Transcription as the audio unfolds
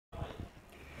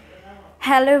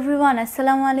Hello everyone,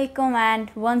 assalamu alaikum, and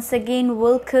once again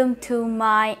welcome to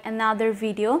my another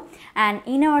video. And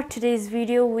in our today's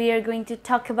video we are going to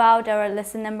talk about our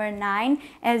lesson number 9.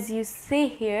 As you see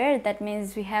here, that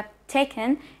means we have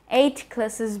taken 8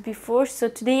 classes before, so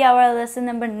today our lesson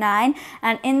number 9,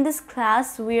 and in this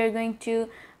class we are going to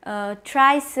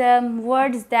try some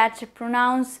words that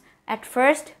pronounce at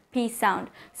first P sound.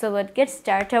 So let's get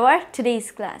started our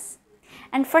today's class.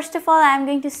 And first of all, I am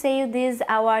going to say this: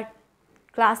 our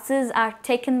classes are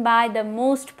taken by the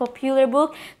most popular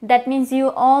book. That means you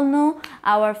all know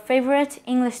our favorite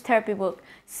English therapy book.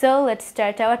 So let's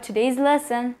start our today's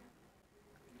lesson.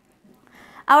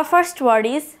 Our first word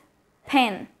is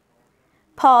pen.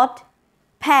 Pot,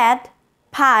 pad,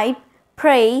 pipe,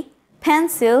 pray,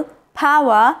 pencil,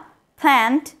 power,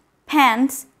 plant,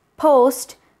 pants,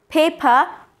 post, paper,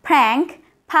 prank,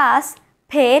 pass,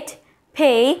 pet,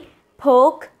 pay,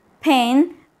 poke,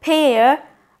 pen, pear,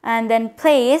 and then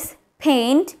place,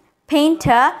 paint,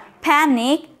 painter,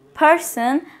 panic,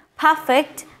 person,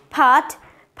 perfect, pot,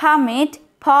 permit,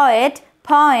 poet,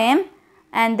 poem,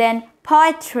 and then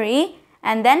poetry,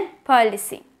 and then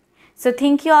policy. So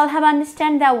think you all have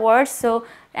understand the words,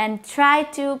 and try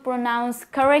to pronounce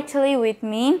correctly with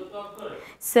me.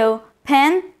 So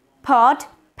pen, pot,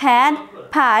 pad,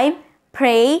 pipe,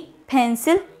 pray,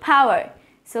 pencil, power.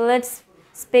 So let's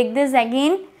speak this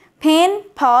again. Pen,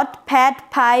 pot, pad,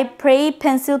 pipe, pray,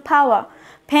 pencil, power.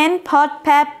 Pen, pot,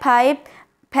 pad,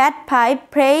 pipe,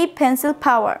 pray, pencil,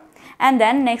 power. And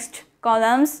then next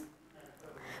columns: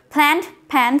 plant,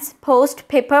 pants, post,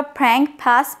 paper, prank,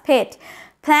 pass, pet.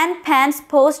 Plant, pants,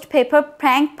 post, paper,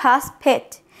 prank, pass,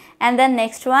 pet. And then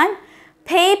next one: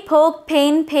 pay, poke,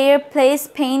 pain, pear, place,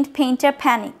 paint, painter,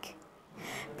 panic.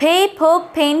 Pay,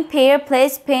 poke, pain, pear,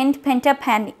 place, paint, painter,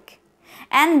 panic.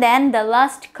 And then the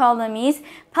last column is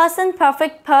person,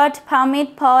 perfect, part,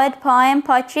 permit, poet, poem,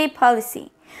 poetry,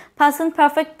 policy. Person,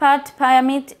 perfect, part,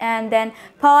 permit, and then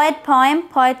poet, poem,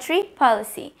 poetry,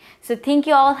 policy. So think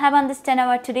you all have understand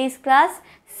our today's class.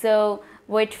 So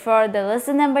wait for the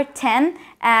lesson number 10,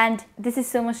 and this is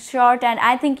so much short, and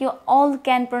I think you all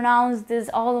can pronounce these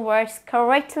all words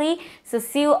correctly. So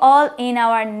see you all in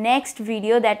our next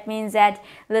video, that means at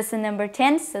lesson number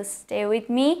 10. So stay with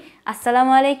me.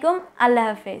 Assalamu alaikum.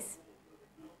 Allah Hafiz.